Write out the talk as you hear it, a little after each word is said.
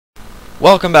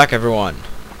Welcome back, everyone.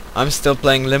 I'm still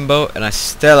playing Limbo, and I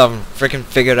still haven't freaking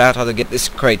figured out how to get this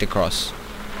crate across.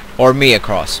 Or me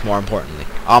across, more importantly.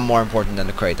 I'm more important than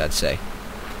the crate, I'd say.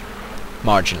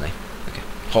 Marginally. Okay,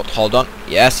 hold on.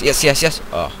 Yes.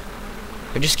 Oh.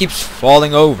 It just keeps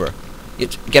falling over.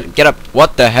 Get up.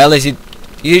 What the hell is he?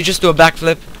 Did you just do a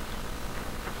backflip?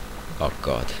 Oh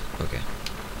god. Okay.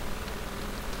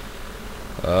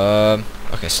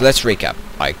 Okay, so let's recap.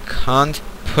 I can't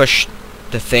push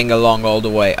the thing along all the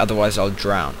way, otherwise I'll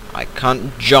drown. I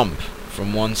can't jump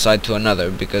from one side to another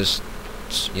because,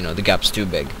 you know, the gap's too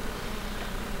big.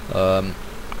 I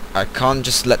can't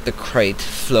just let the crate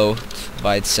float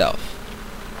by itself.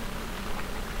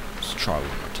 Let's try one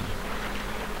more time.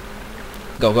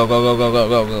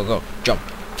 Go. Jump.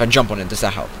 If I jump on it, does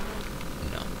that help?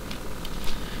 No.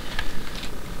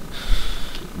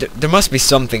 There must be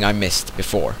something I missed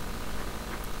before.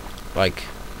 Like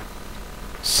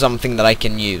something that I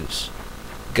can use.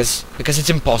 Because it's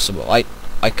impossible. I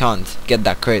can't get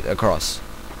that crate across.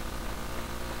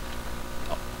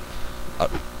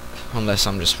 Unless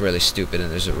I'm just really stupid and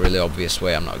there's a really obvious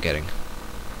way I'm not getting.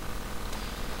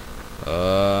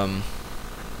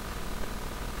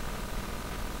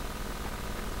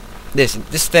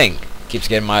 This thing keeps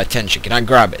getting my attention. Can I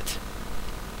grab it?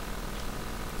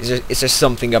 Is there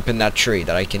something up in that tree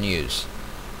that I can use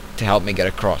to help me get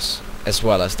across, as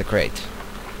well as the crate?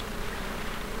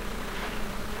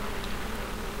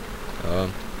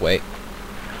 Wait.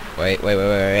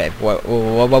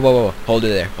 Whoa. Hold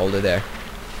it there.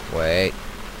 Wait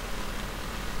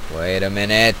a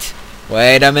minute.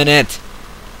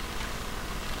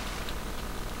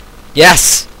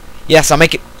 Yes, I'm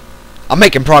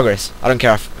making progress. I don't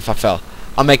care if I fell.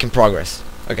 I'm making progress.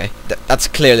 Okay, that's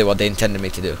clearly what they intended me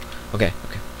to do. Okay.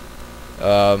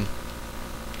 How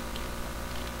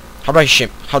do I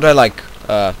shim? How do I like?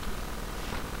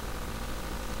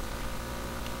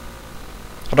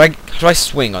 How do I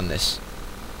swing on this?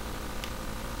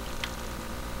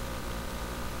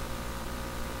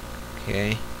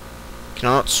 Okay. Can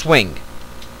I not swing?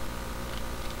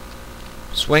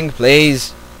 Swing,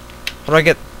 please. How do I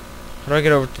get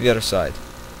over to the other side?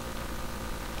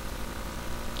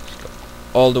 Just go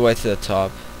all the way to the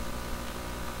top.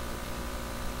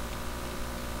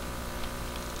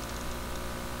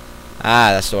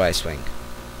 Ah, that's the way I swing.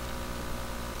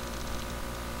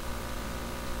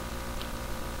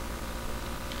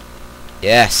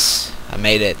 Yes, I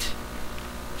made it.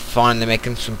 Finally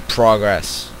making some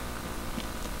progress.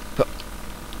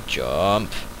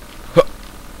 Jump.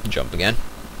 Jump again.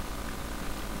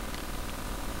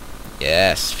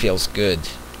 Yes, feels good.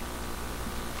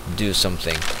 Do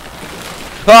something.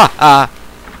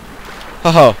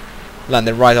 Oh,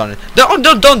 landed right on it.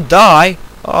 Don't die.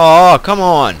 Oh, come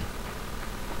on.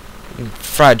 You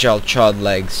fragile child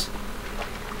legs.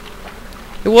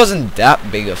 It wasn't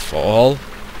that big a fall.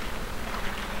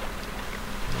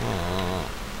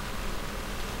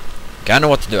 Okay, I know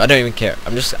what to do. I don't even care.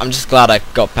 I'm just glad I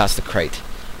got past the crate.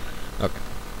 Okay.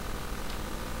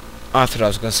 I thought I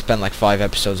was gonna spend like 5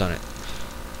 episodes on it.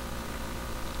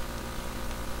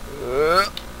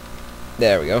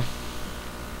 There we go.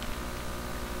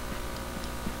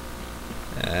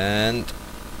 And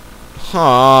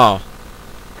so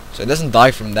it doesn't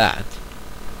die from that.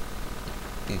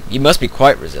 You must be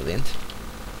quite resilient.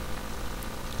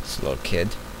 This little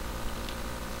kid.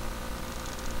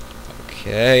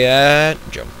 Okay,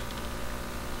 jump.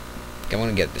 Okay, I'm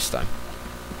gonna get it this time.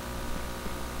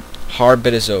 Hard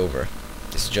bit is over.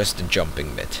 This is just the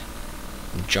jumping bit.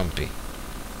 Jumpy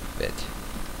bit.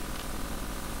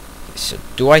 Okay, so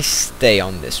do I stay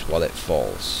on this while it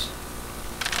falls?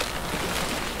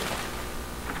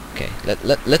 Okay,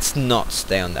 let's not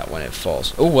stay on that when it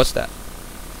falls. Oh, what's that?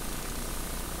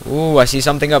 Ooh, I see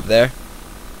something up there.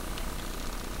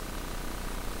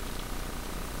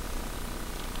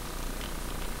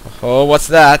 Oh, what's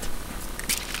that?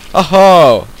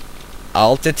 Oh,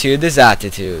 altitude is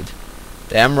attitude.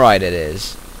 Damn right it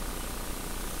is.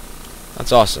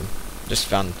 That's awesome. Just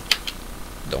found.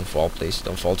 Don't fall, please.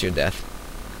 Don't fall to your death.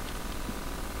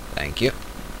 Thank you.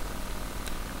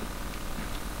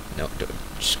 No,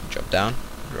 just drop down.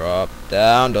 Drop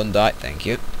down. Don't die. Thank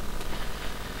you.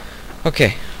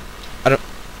 Okay. I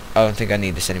don't think I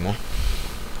need this anymore.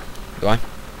 Do I?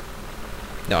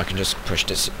 No, I can just push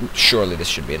this. Surely this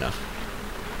should be enough.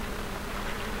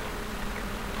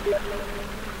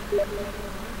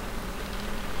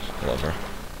 Over.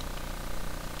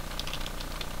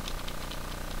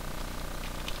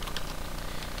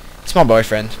 It's my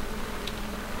boyfriend.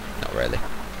 Not really.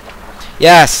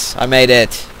 Yes! I made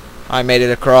it! I made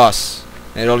it across.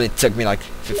 It only took me like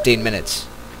 15 minutes.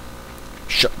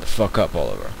 Shut the fuck up,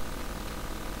 Oliver.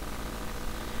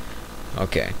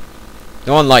 Okay.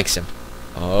 No one likes him.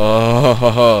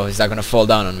 Oh, is that gonna fall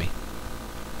down on me?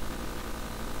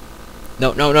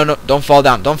 No, no, no, no. Don't fall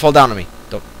down. Don't fall down on me.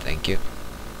 Don't. Thank you.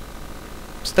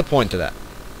 What's the point of that?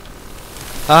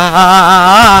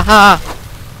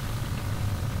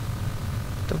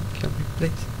 Don't kill me,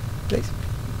 please. Please.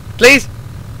 Please.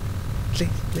 Please,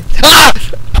 please.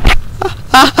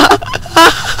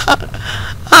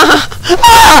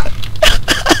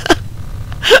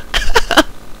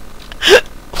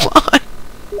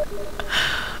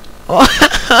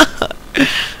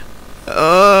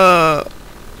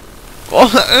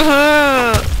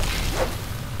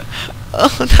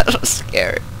 Oh, that was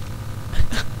scary.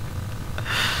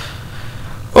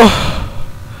 Oh.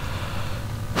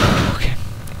 Okay.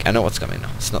 I know what's coming now.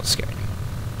 It's not scary anymore.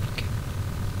 Okay.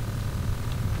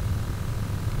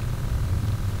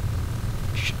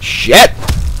 Shit!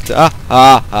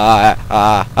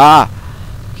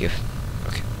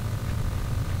 Okay.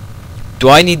 Do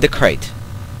I need the crate?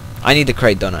 I need the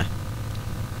crate, don't I?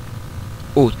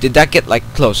 Oh, did that get like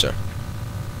closer?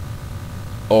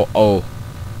 Oh.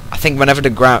 I think whenever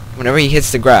he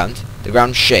hits the ground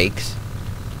shakes.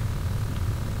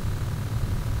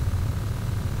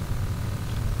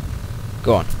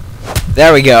 Go on.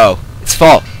 There we go. It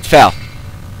fell.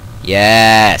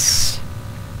 Yes.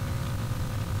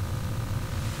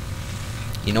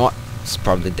 You know what? It's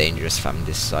probably dangerous if I'm on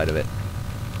this side of it.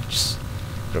 Just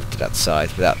go up to that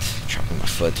side without chopping my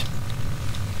foot.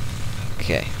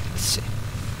 Okay, let's see.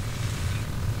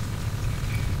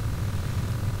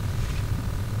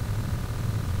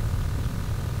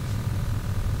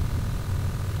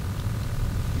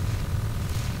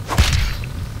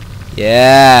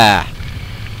 Yeah.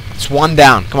 It's one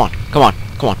down. Come on. Come on.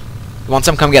 Come on. You want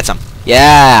some? Come get some.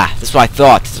 Yeah. That's what I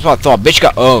thought. That's what I thought. Bitch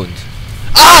got owned.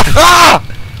 Ah! Ah!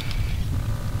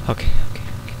 Okay.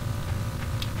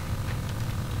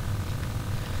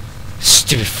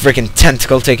 Stupid freaking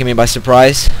tentacle taking me by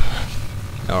surprise.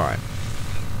 Alright.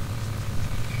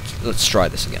 Let's try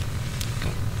this again.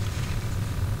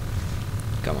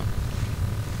 Come on.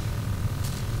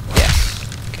 Yes.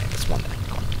 Okay, that's one down.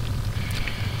 Come on.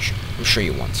 I'm sure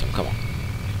you want some. Come on.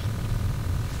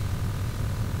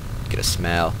 Get a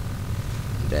smell.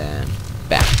 And then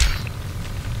bam.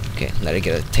 Okay, let it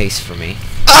get a taste for me.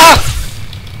 Ah!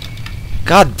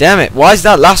 God damn it. Why is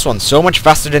that last one so much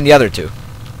faster than the other two?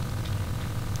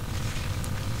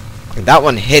 That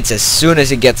one hits as soon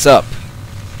as it gets up.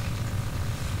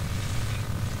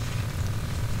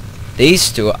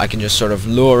 These two I can just sort of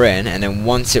lure in, and then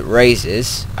once it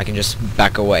raises I can just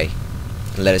back away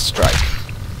and let it strike.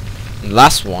 And the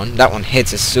last one, that one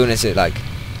hits as soon as it like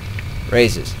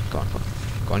raises. Go on, go on.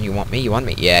 Go on, you want me? You want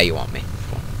me? Yeah, you want me.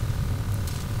 Go on.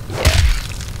 Yeah.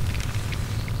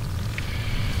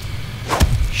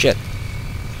 Shit.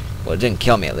 Well, it didn't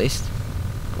kill me at least.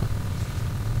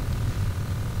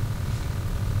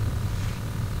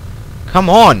 Come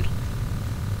on!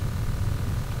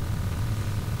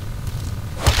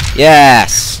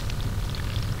 Yes!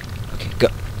 Okay, go.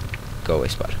 Go away,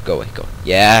 Spotter. Go away, go.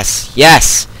 Yes!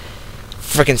 Yes!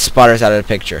 Frickin' Spotter's out of the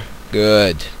picture.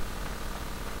 Good.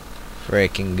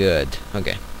 Freaking good.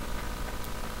 Okay.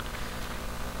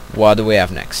 What do we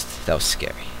have next? That was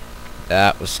scary.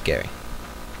 That was scary.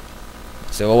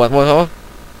 So, what? Okay.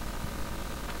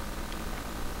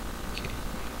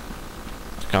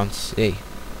 Can't see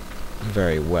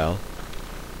very well.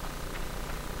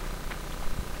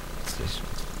 What's this?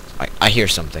 I hear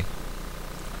something.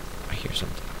 I hear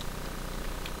something.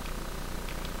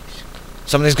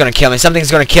 Something's gonna kill me. Something's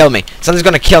gonna kill me. Something's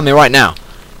gonna kill me right now.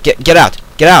 Get out.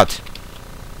 Get out.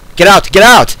 Get out. Get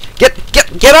out.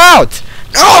 Get out.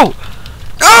 No.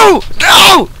 No.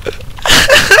 No.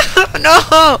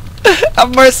 No.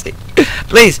 Have mercy.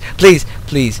 Please. Please.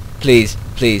 Please. Please.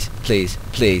 Please. Please.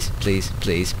 Please. Please.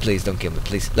 Please. Please don't kill me.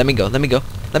 Please. Let me go. Let me go.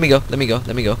 Let me go. Let me go.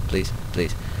 Let me go. Please.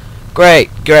 Please. Great.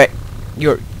 Great.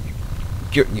 You're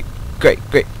great.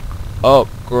 Great. Oh,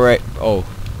 great. Oh,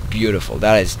 beautiful.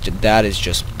 That is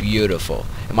just beautiful.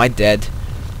 Am I dead?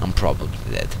 I'm probably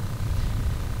dead.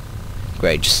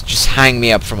 Great. Just hang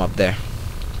me up from up there.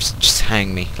 Just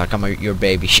hang me like I'm your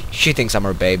baby. She thinks I'm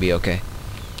her baby. Okay.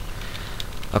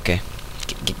 Okay.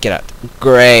 Get out.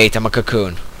 Great. I'm a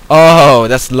cocoon. Oh,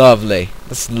 that's lovely.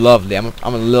 That's lovely. I'm a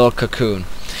little cocoon.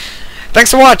 Thanks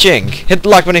for watching. Hit the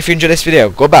like button if you enjoyed this video.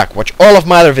 Go back, watch all of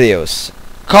my other videos.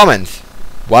 Comment,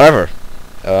 whatever.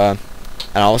 And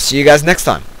I'll see you guys next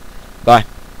time. Bye.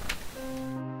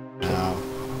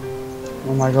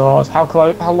 Oh my god,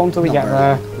 how long till we get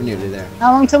there? We're nearly there.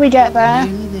 How long till we get there?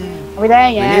 We're nearly there. Are we there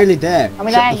yet? We're nearly there. Are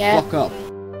we Shut there the yet? fuck up.